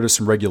 We've gotten rid of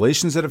some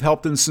regulations that have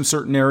helped in some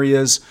certain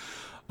areas,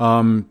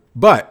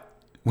 but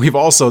we've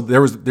also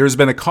there's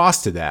been a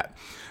cost to that.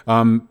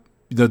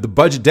 The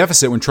budget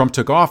deficit when Trump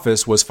took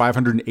office was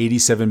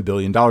 $587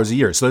 billion a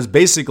year. So that's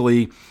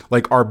basically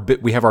like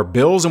we have our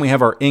bills and we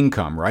have our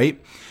income, right?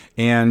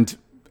 And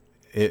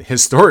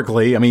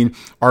historically, I mean,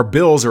 our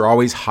bills are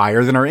always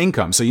higher than our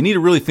income. So you need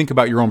to really think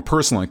about your own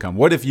personal income.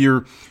 What if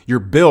your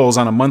bills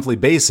on a monthly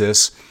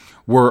basis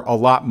were a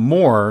lot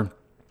more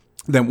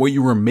than what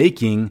you were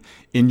making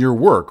in your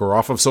work or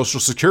off of Social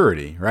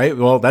Security, right?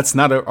 Well, that's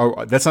not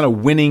a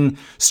winning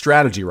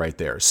strategy right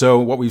there. So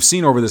what we've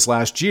seen over this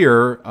last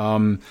year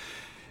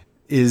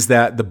is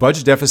that the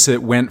budget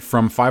deficit went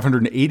from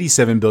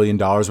 $587 billion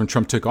when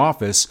Trump took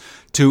office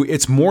to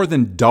it's more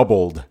than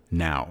doubled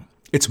now.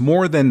 It's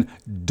more than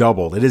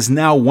doubled. It is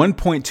now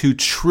 $1.2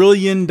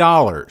 trillion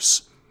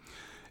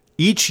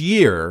each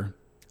year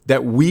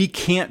that we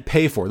can't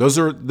pay for. That's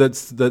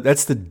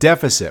the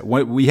deficit.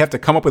 We have to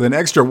come up with an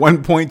extra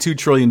 $1.2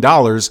 trillion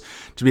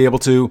to be able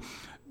to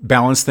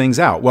balance things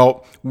out.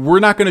 Well, we're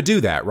not going to do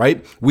that,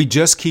 right? We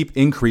just keep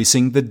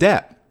increasing the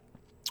debt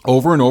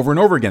over and over and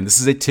over again. This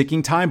is a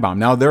ticking time bomb.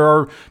 Now, there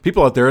are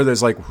people out there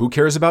that's like, who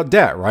cares about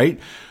debt, right?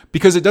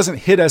 Because it doesn't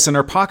hit us in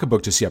our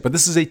pocketbook just yet. But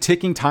this is a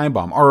ticking time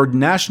bomb. Our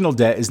national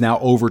debt is now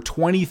over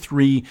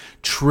 $23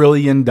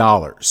 trillion.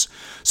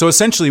 So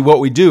essentially what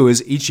we do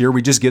is each year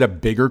we just get a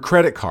bigger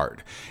credit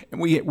card.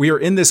 And we are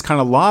in this kind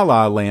of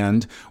la-la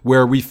land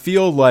where we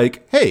feel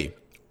like, hey,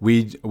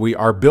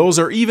 our bills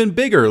are even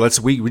bigger.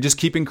 We just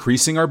keep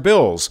increasing our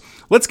bills.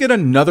 Let's get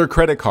another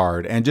credit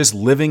card and just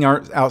living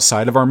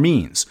outside of our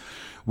means.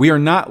 We are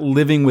not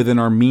living within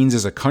our means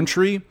as a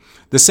country.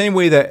 The same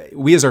way that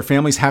we as our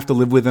families have to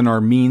live within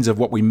our means of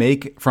what we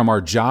make from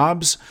our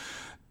jobs,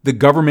 the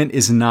government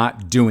is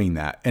not doing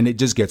that. And it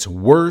just gets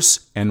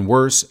worse and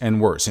worse and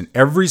worse. And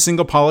every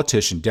single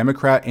politician,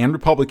 Democrat and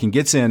Republican,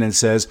 gets in and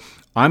says,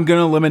 I'm going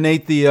to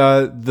eliminate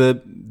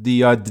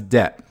the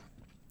debt.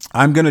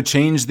 I'm going to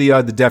change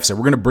the deficit.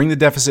 We're going to bring the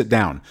deficit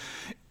down.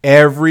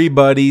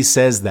 Everybody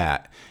says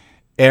that.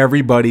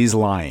 Everybody's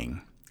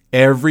lying.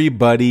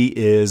 Everybody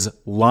is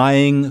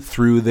lying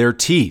through their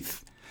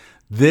teeth.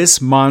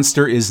 This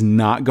monster is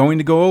not going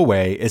to go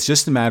away. It's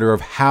just a matter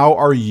of how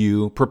are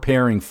you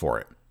preparing for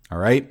it. All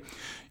right.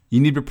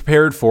 You need to be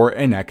prepared for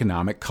an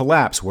economic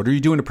collapse. What are you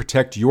doing to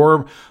protect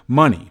your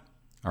money?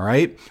 All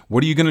right.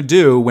 What are you going to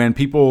do when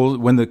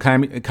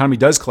the economy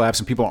does collapse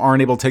and people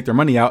aren't able to take their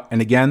money out?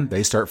 And again,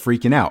 they start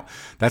freaking out.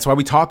 That's why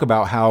we talk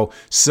about how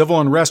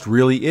civil unrest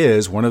really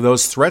is one of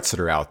those threats that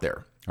are out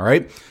there. All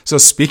right. So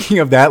speaking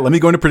of that, let me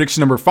go into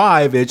prediction number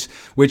 5,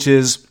 which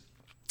is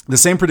the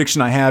same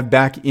prediction I had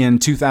back in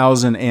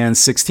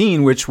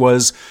 2016, which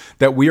was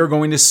that we are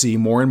going to see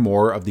more and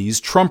more of these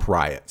Trump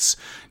riots.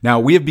 Now,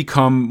 we have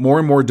become more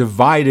and more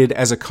divided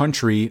as a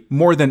country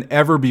more than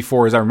ever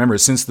before, as I remember,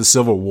 since the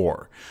Civil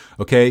War.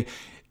 Okay?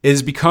 It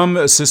has become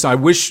a system. I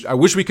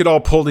wish we could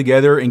all pull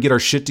together and get our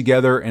shit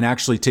together and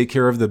actually take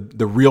care of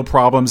the real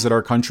problems that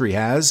our country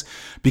has,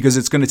 because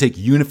it's going to take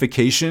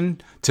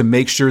unification to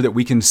make sure that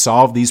we can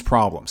solve these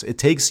problems. It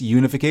takes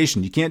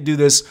unification. You can't do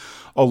this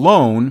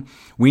alone.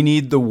 We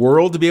need the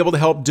world to be able to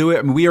help do it.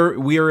 I mean, we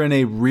are in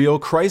a real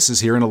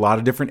crisis here in a lot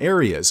of different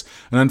areas.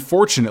 And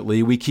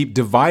unfortunately, we keep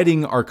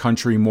dividing our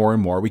country more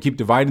and more. We keep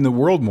dividing the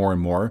world more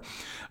and more.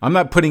 I'm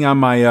not putting on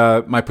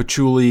my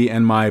patchouli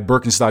and my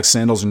Birkenstock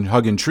sandals and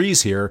hugging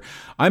trees here.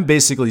 I'm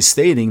basically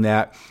stating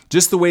that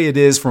just the way it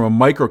is from a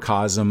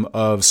microcosm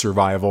of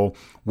survival,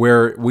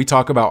 where we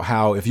talk about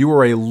how if you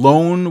were a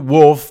lone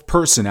wolf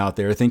person out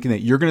there thinking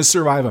that you're going to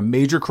survive a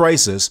major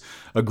crisis,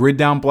 a grid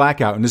down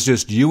blackout, and it's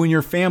just you and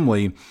your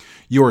family,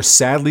 you are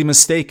sadly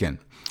mistaken.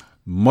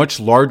 Much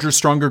larger,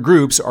 stronger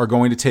groups are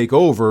going to take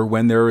over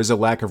when there is a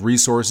lack of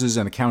resources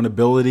and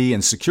accountability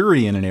and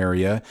security in an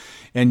area,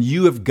 and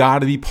you have got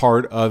to be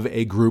part of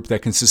a group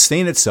that can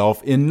sustain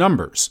itself in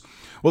numbers.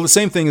 Well, the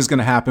same thing is going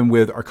to happen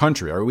with our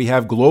country. We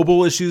have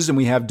global issues and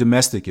we have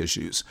domestic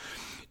issues.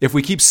 If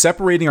we keep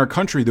separating our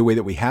country the way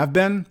that we have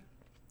been,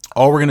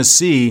 all we're going to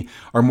see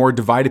are more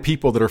divided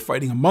people that are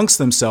fighting amongst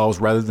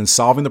themselves rather than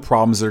solving the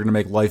problems that are going to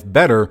make life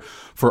better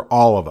for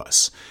all of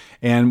us.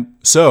 And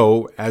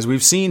so, as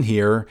we've seen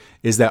here,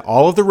 is that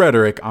all of the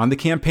rhetoric on the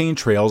campaign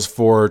trails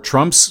for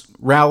Trump's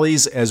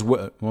rallies, as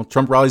well,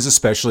 Trump rallies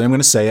especially, I'm going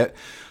to say it,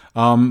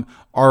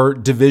 are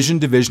division,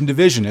 division,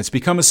 division. It's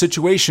become a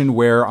situation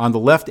where on the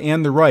left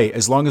and the right,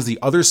 as long as the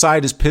other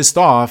side is pissed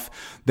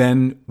off,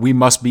 then we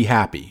must be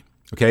happy.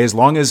 Okay, as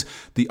long as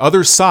the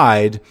other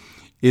side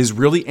is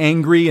really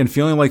angry and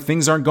feeling like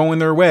things aren't going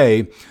their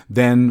way,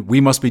 then we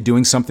must be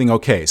doing something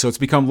okay. So it's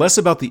become less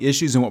about the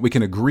issues and what we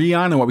can agree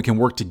on and what we can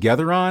work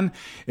together on,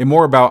 and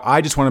more about,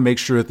 I just want to make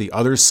sure that the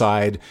other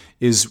side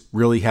is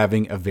really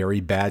having a very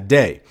bad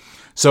day.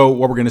 So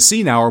what we're going to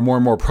see now are more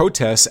and more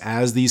protests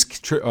as these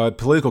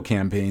political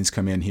campaigns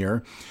come in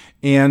here,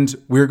 and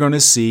we're going to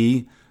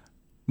see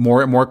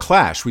more and more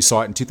clash. We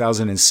saw it in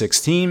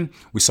 2016.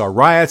 We saw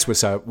riots. We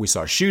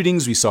saw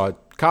shootings. We saw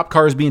cop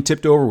cars being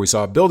tipped over. We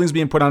saw buildings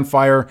being put on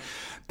fire.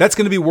 That's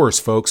going to be worse,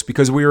 folks,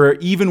 because we are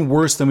even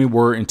worse than we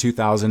were in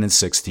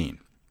 2016.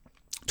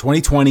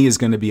 2020 is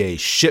going to be a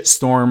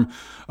shitstorm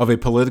of a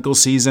political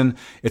season.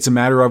 It's a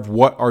matter of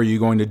what are you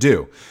going to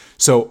do?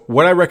 So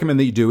what I recommend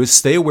that you do is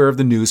stay aware of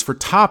the news for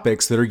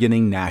topics that are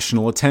getting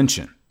national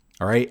attention.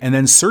 All right. And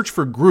then search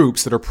for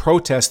groups that are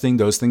protesting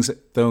those things.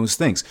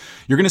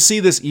 You're going to see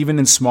this even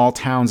in small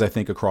towns, I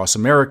think, across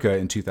America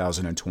in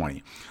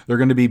 2020. There are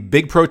going to be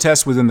big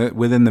protests within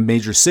the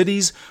major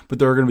cities, but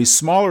there are going to be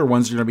smaller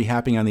ones that are going to be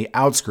happening on the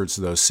outskirts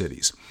of those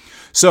cities.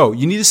 So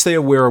you need to stay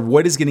aware of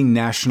what is getting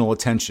national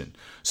attention.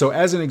 So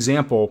as an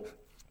example,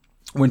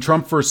 when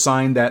Trump first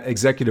signed that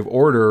executive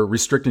order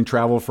restricting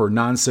travel for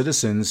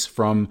non-citizens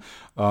from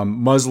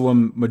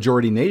Muslim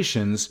majority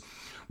nations,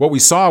 what we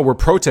saw were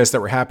protests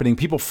that were happening.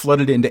 People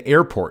flooded into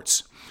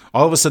airports.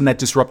 All of a sudden, that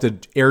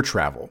disrupted air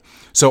travel.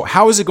 So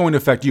how is it going to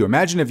affect you?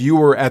 Imagine if you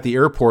were at the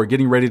airport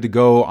getting ready to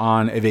go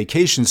on a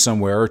vacation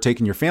somewhere or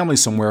taking your family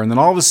somewhere, and then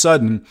all of a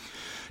sudden,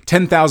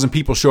 10,000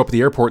 people show up at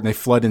the airport and they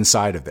flood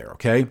inside of there,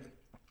 okay?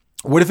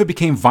 What if it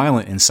became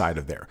violent inside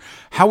of there?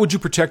 How would you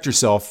protect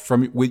yourself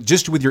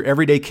with your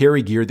everyday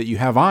carry gear that you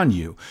have on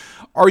you?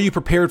 Are you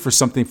prepared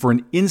for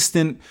an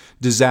instant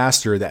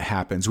disaster that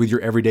happens with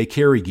your everyday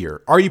carry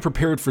gear? Are you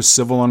prepared for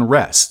civil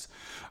unrest?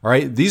 All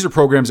right. These are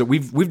programs that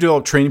we've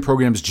developed training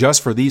programs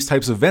just for these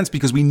types of events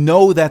because we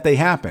know that they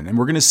happen, and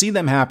we're going to see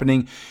them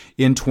happening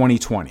in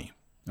 2020.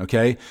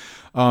 Okay.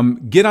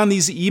 Get on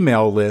these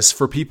email lists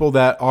for people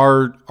that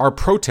are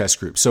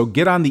protest groups. So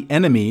get on the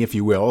enemy, if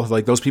you will,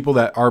 like those people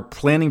that are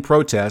planning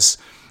protests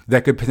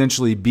that could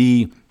potentially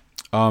be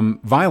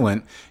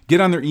violent. Get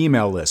on their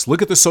email list.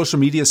 Look at the social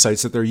media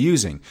sites that they're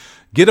using.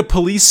 Get a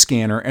police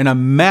scanner and a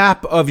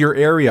map of your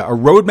area, a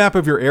road map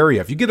of your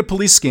area. If you get a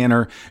police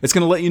scanner, it's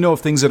going to let you know of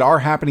things that are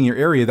happening in your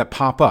area that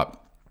pop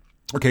up.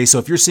 Okay, so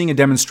if you're seeing a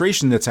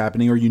demonstration that's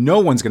happening or you know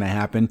one's going to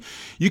happen,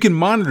 you can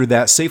monitor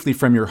that safely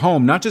from your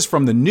home, not just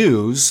from the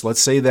news. Let's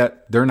say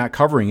that they're not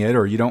covering it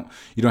or you don't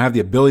have the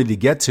ability to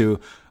get to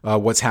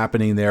what's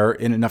happening there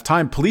in enough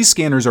time. Police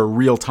scanners are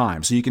real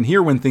time, so you can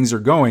hear when things are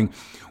going.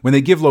 When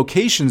they give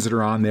locations that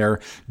are on there,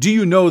 do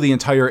you know the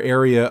entire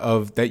area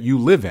that you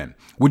live in?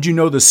 Would you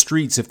know the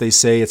streets if they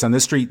say it's on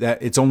this street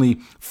that it's only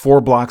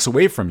 4 blocks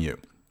away from you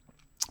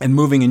and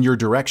moving in your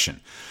direction?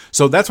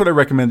 So that's what I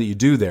recommend that you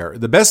do there.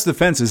 The best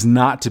defense is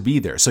not to be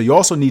there. So you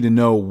also need to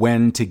know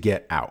when to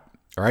get out.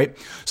 All right.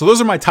 So those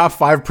are my top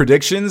 5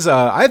 predictions.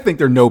 I think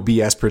they're no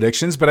BS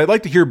predictions, but I'd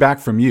like to hear back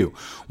from you.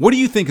 What do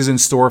you think is in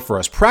store for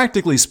us,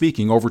 practically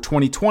speaking, over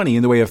 2020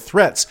 in the way of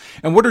threats?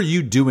 And what are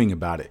you doing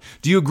about it?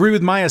 Do you agree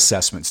with my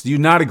assessments? Do you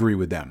not agree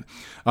with them?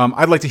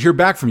 I'd like to hear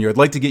back from you. I'd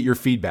like to get your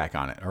feedback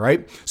on it. All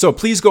right. So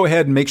please go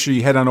ahead and make sure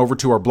you head on over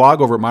to our blog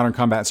over at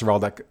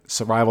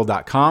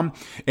moderncombatsurvival.com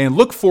and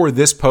look for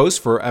this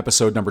post for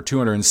episode number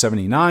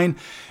 279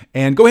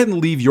 and go ahead and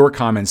leave your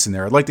comments in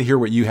there. I'd like to hear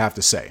what you have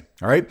to say.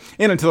 All right.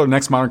 And until our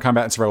next Modern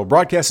Combat and Survival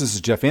broadcast, this is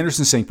Jeff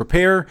Anderson saying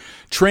prepare,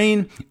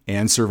 train,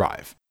 and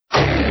survive.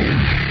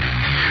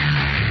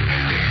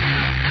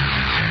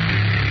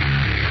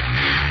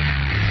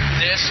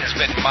 This has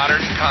been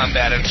Modern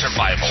Combat and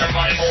Survival.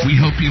 We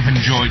hope you've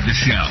enjoyed the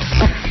show.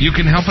 You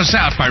can help us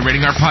out by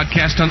rating our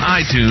podcast on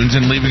iTunes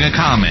and leaving a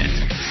comment.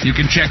 You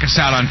can check us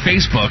out on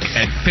Facebook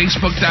at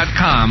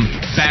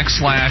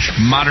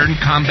facebook.com/Modern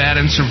Combat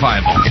and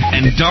Survival.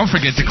 And don't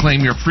forget to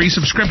claim your free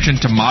subscription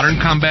to Modern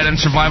Combat and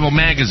Survival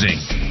magazine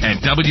at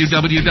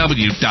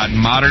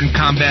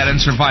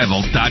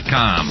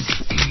www.moderncombatandsurvival.com.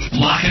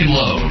 Lock and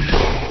load.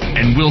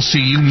 And we'll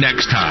see you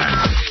next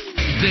time.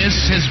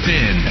 This has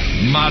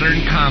been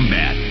Modern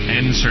Combat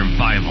and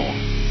Survival.